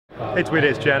Hey, tweet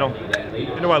his channel.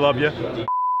 You know I love you.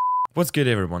 What's good,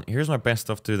 everyone? Here's my best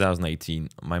of 2018,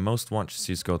 my most watched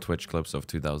CSGO Twitch clips of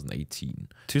 2018.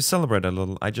 To celebrate a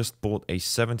little, I just bought a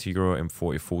 €70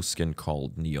 M44 skin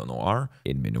called Neo Noir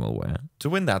in minimal wear. To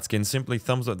win that skin, simply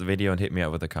thumbs up the video and hit me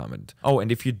up with a comment. Oh, and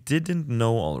if you didn't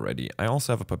know already, I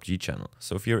also have a PUBG channel,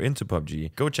 so if you're into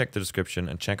PUBG, go check the description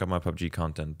and check out my PUBG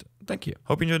content. Thank you.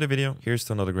 Hope you enjoyed the video. Here's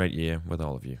to another great year with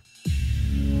all of you.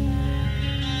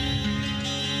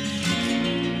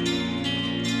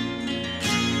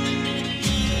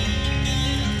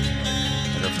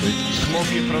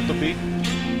 Smoke in front of me.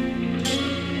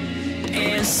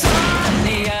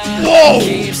 Whoa!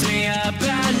 Keeps me up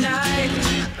at night.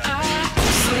 I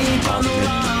sleep on the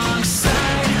wrong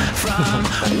side from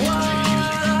what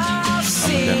I've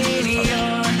seen.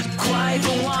 You're quite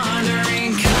the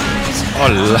wandering kind.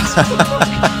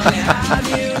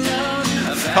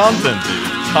 Content,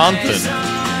 content.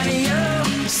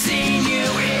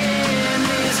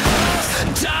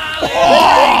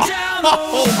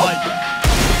 Oh my god.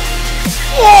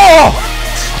 Oh!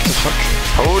 What the fuck?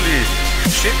 Holy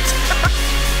shit!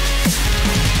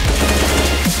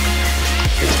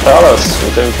 It's Palace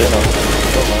with everything on.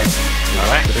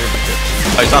 Alright.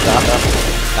 Oh, he's on that.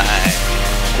 Nice.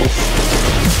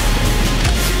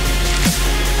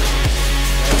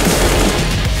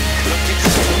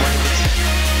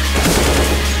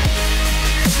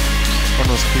 One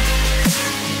was quick.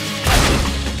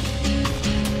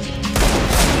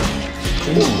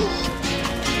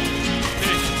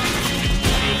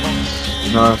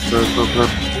 No, still good.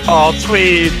 Oh,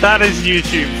 sweet. That is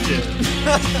YouTube shit.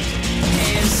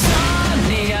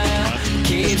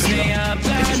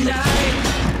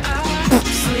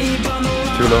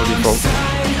 Too low default.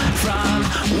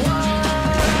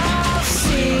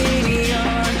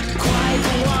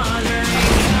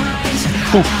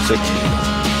 Ooh, sick.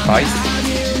 Nice.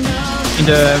 In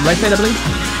the right side, I believe.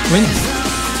 Win.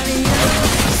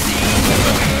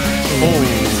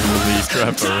 Holy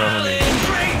crap-a-roni.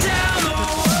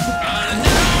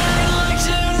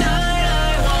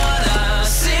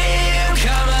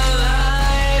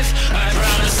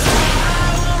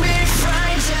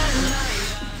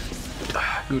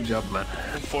 Good job, man.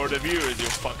 For the viewers, you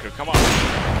fucker. Come on.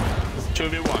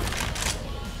 2v1.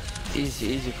 Easy,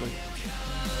 easy for you.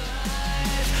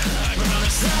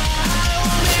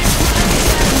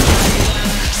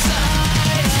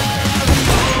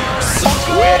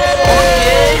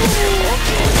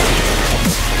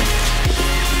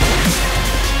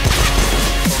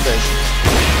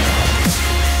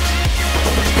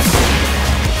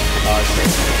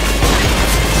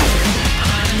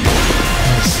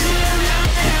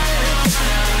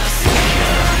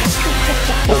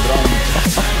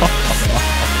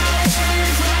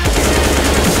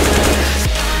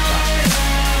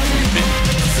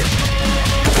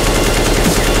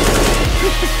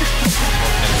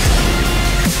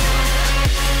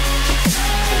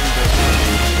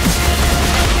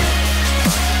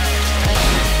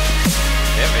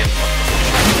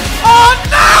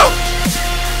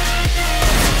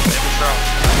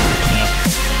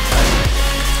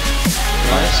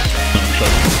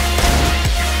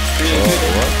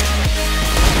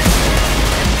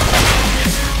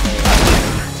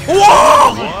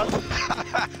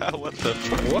 What the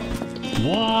fuck? What?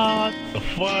 What the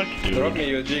fuck, dude? Drop me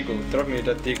your deagle. Drop me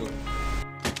that deagle.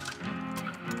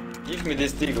 Give me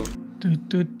this deagle.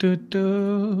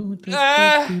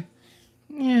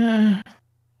 Yeah.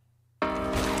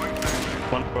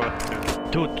 One for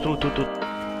two.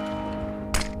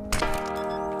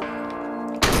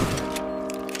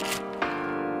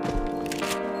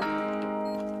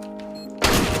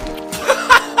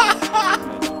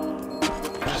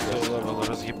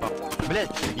 Блять,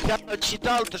 я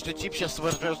читал то, что тип сейчас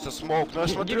ворвется смог, но я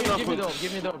смотрю нахуй.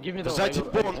 Сзади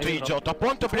понта идет, а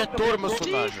понта, блять, тормоз у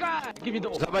нас же.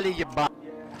 Завали еба.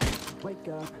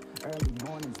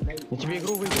 Я тебе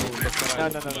игру выиграл.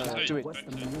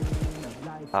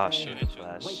 Ah shit,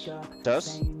 flash.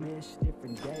 Does?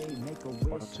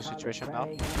 One or two situation now.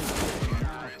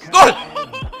 GOL!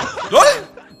 GOL!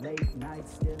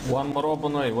 One more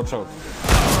open way, watch out.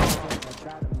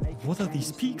 What are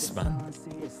these peaks, man?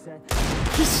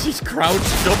 He's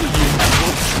crouched W.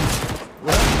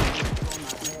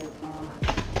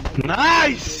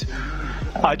 Nice!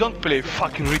 I don't play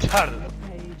fucking retard.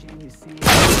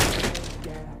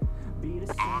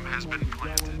 Bomb has been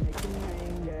planted.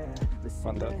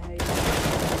 One dead.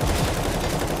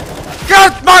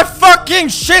 Got my fucking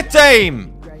shit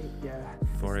aim!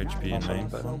 4 HP in main.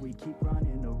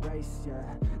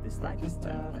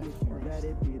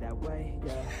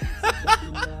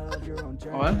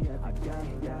 What?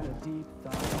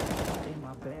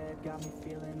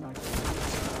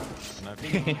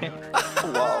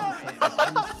 Wow.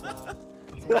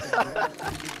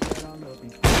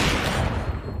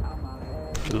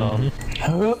 Long.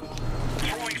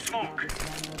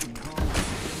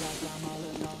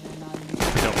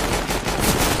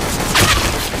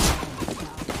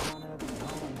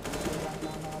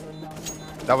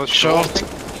 That was short.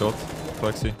 Short.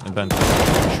 Flexi. And bend.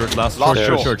 Short last. Short.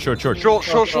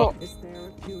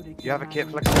 You have a kit,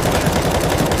 Flexi.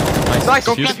 Nice.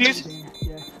 Go Defuse. defuse.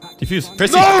 Defuse.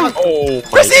 Press No! Oh,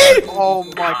 Press Oh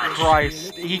my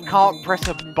Christ. He can't press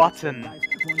a button.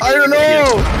 I don't know!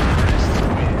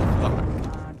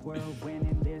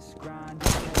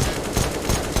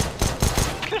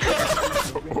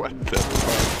 What the?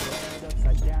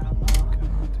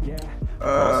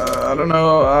 I don't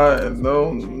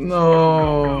know.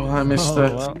 No, I missed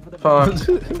it. Well. Fuck.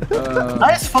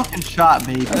 Nice fucking shot,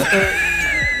 baby.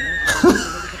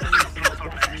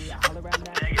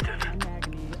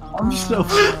 I'm so. You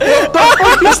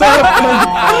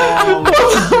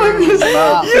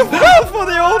fell for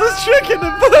the oldest trick in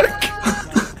the book!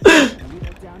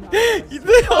 They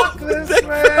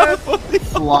fell for the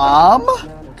Flom?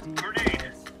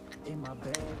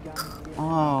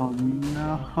 Oh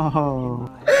no.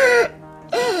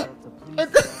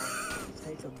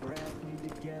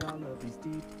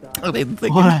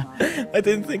 I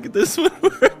didn't think this would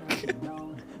work.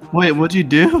 Wait, what'd you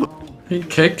do? He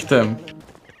kicked him.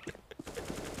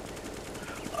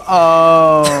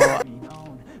 Oh.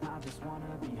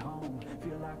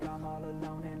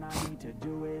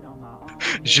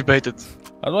 You baited.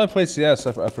 How do I play CS?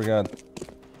 I forgot.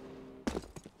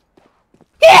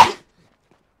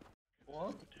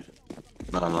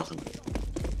 No, nothing.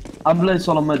 I'm playing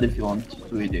solo mid if you want.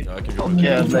 Sweetie. I can go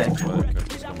Yeah, play.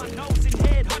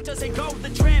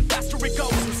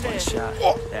 One shot,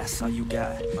 that's all you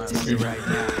got. Take it right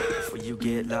now before you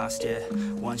get lost, yeah.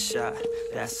 One shot,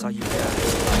 that's all you got.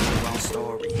 Write your own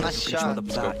story, control the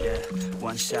plot, yeah.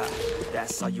 One shot,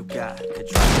 that's all you got. Could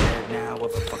drop dead now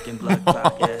with a fucking blood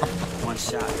clot, yeah. One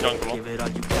shot, give it all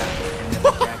you got. And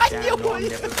never back down, no, I'm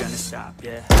never gonna stop,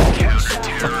 yeah. One shot,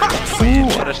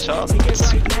 What a shot. take it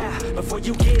right now before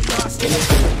you get lost, yeah.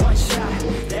 One shot,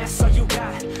 that's all you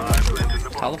got.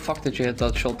 How the fuck did you hit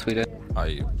that shot, tweeted?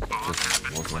 I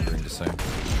just was wondering the same.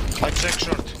 I check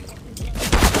short.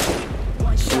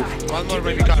 One shot, One more give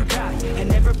baby it all you car. got. And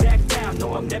never back down,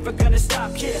 no, I'm never gonna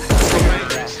stop, yeah.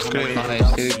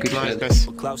 Nice, dude, good shit.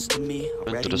 People close to me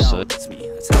already the know set. it's me.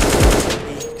 That's how it's to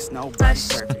be, 'cause nobody's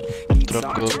perfect. Need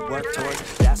something to work towards,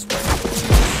 that's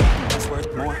worth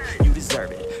worth more, you deserve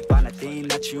it. Find a thing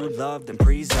that you love, then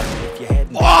preserve it. If you're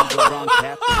heading down the wrong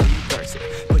path, then reverse it.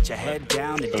 Put your head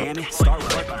down and damn it, start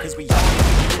working, 'cause we all need a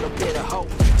little bit of hope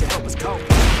to help us cope.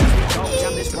 As we go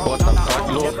down this road on our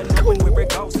own, never knowing where it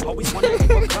goes. Always wonder if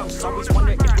we're close, always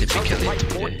wonder if we're close. The right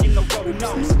fork in the road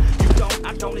knows. You don't,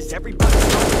 I don't, it's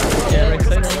everybody's own. Yeah,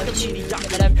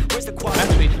 Where's the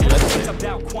quality? It's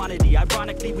about quantity.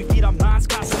 Ironically, we feed our minds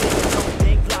constantly, so we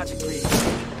think logically.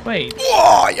 Wait.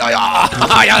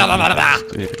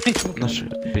 Nasz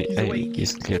BA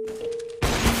jest clear.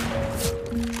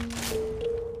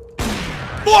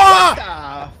 Fuck!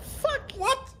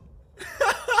 What?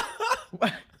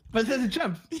 But there's a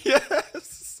jump.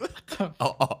 Yes!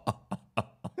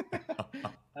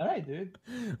 Alright, dude.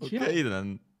 Okay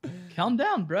then. Calm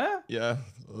down, bruh. Yeah,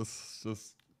 let's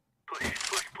just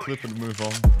clip and move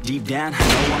on. Deep down, I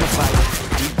know I'm a fighter.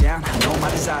 Deep down, I know my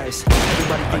desires.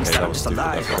 Everybody thinks that I'm just a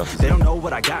liar. They don't know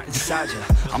what I got inside you.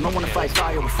 I'm the one to fight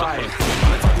fire with fire.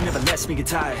 You never lets me get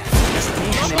tired. That's the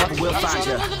thing, and they never will find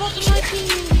you.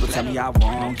 People tell me I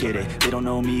won't get it. They don't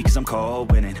know me 'cause I'm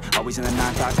cold winning. Always in the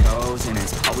 9-5 goes in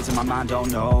it. Always in my mind, don't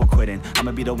know quitting.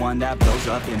 I'ma be the one that blows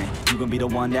up in it. You gon' be the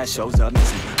one that shows up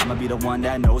missing. I'ma be the one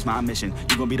that knows my mission.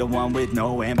 You gon' be the one with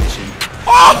no ambition.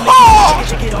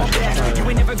 You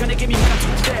ain't never gonna give me what I'm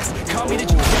too fast. Call me the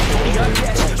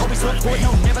juice, always look for it,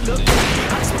 no, never look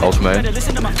back. Ultimate.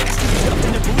 Listen to my best. Get up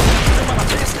in the booth, my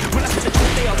best. When I spit the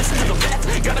truth, they all listen to the best.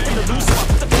 Got nothing to lose, so I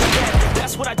put the feeling back.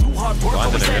 That's what I do, hard work,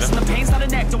 always last. And the pain's not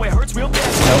an act, no, it hurts real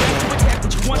bad. So back to attack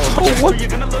what you want to protect, or you're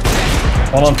gonna look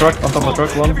back. One on truck, on top of the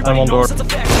truck, one. I'm on door. What?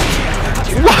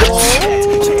 I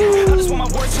just want my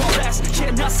words to last. Yeah,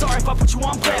 I'm not sorry if I put you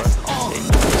on blast.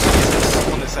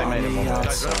 On the same anymore.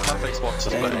 Guys, we're on Xbox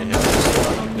is better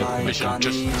here. Mission,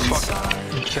 just fuck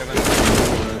Kevin.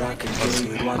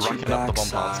 Let's racking up the bomb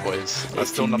parts, boys. That's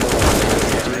still number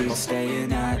 1.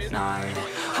 Staying at night.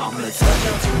 I'm the type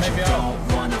of dude you don't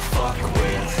wanna fuck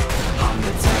with. I'm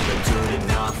the type of dude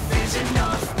enough is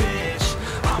enough, bitch.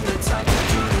 I'm the type of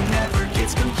dude who never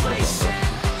gets complacent.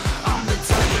 I'm the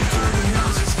type of dude who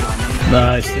knows it's gonna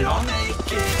Nice, dude.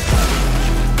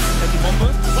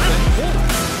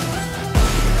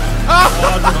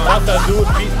 What that dude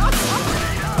beat?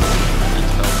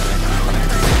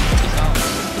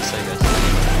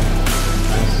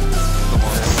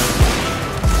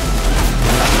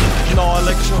 No, I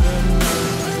lecture him.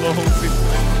 Low people.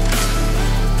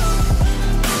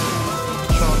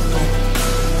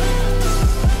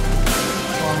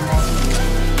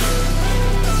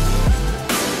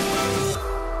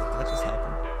 That just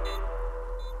happened.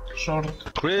 Short.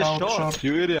 Chris, short.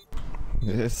 You idiot.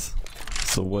 Yes.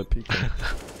 So what people?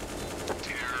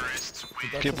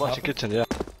 Keep watching kitchen, yeah.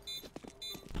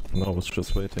 No, I was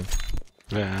just waiting.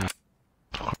 Yeah.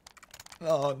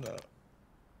 Oh no.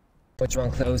 Which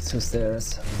one close to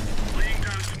stairs?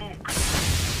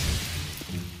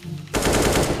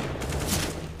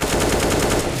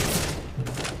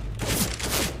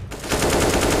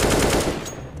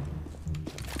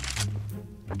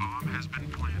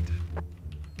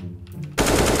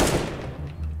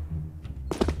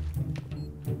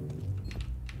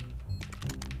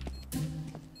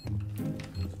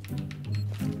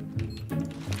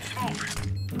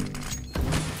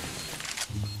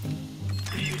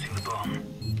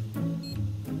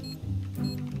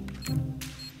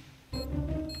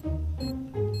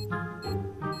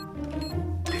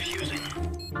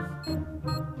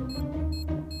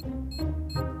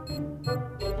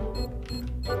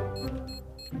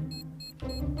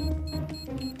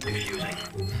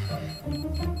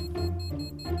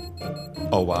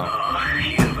 Oh wow.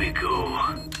 Here we go.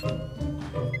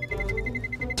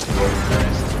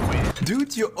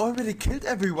 Dude, you already killed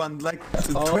everyone like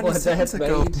 20 that's seconds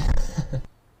ago.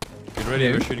 Get ready,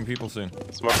 we're shooting people soon.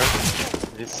 Smoker.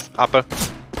 He's upper.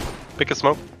 Pick a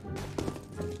smoke.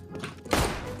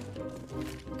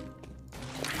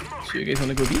 So you guys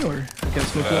wanna go B or can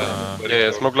smoke lower?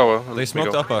 Yeah, smoke lower. They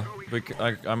smoked upper.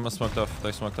 I'm smoked up.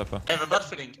 They smoked upper. I have a bad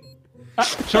feeling.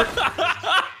 Short.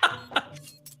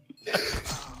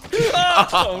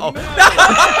 Oh, no.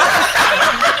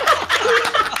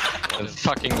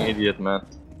 Fucking idiot, man.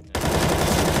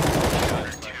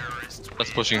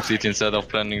 Just pushing CT instead of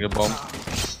planting the bomb.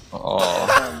 Oh.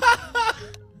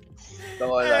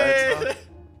 Don't worry about it.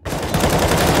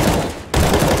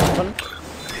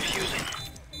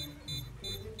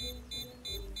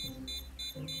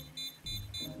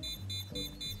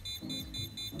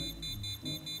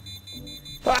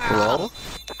 Well.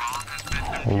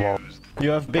 You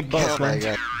have big balls,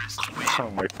 man. Oh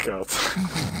my god.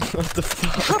 What the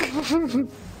fuck?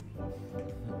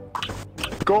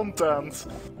 Content!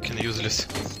 Can use this.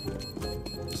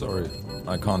 Sorry,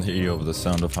 I can't hear you over the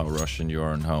sound of how Russian you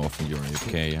are and how often you're in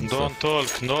UK and Don't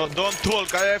talk, no, don't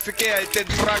talk, I AFK, I 10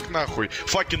 frag нахуй.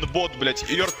 Fucking bot, блять,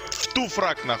 you're 2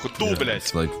 frag нахуй, 2, блять.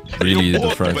 It's like really You the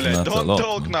bot, first блять, not a don't lot.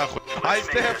 talk нахуй. I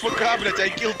stay AFK, блять, I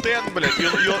kill 10, блять, you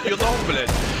know,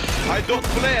 блять. I don't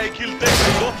play, I kill 10,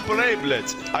 you don't play,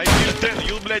 блять. I kill 10,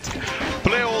 you, блять,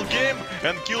 play all game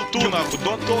and kill 2 нахуй.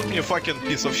 Don't talk me, fucking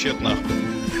piece of shit нахуй.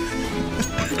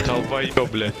 Долбоёб,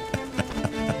 блять.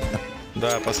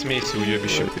 Да, посмейся,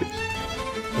 уёбище.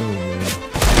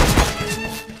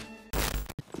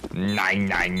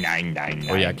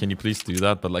 Oh yeah, can you please do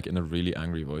that, but like in a really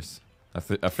angry voice? I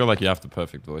feel like you have the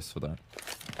perfect voice for that.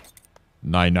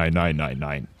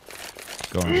 99999.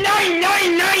 Go on.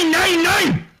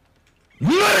 9999!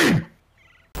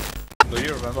 Do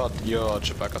you remember your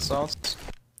Chewbacca sounds?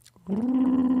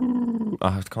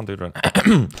 I can't do it right.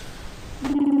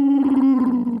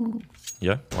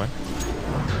 Yeah, why?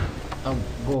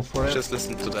 Go for it. Just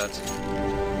listen to that.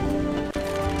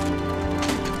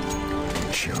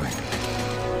 Chewing.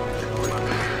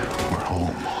 We're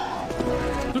home.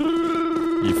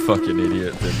 You fucking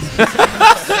idiot, dude.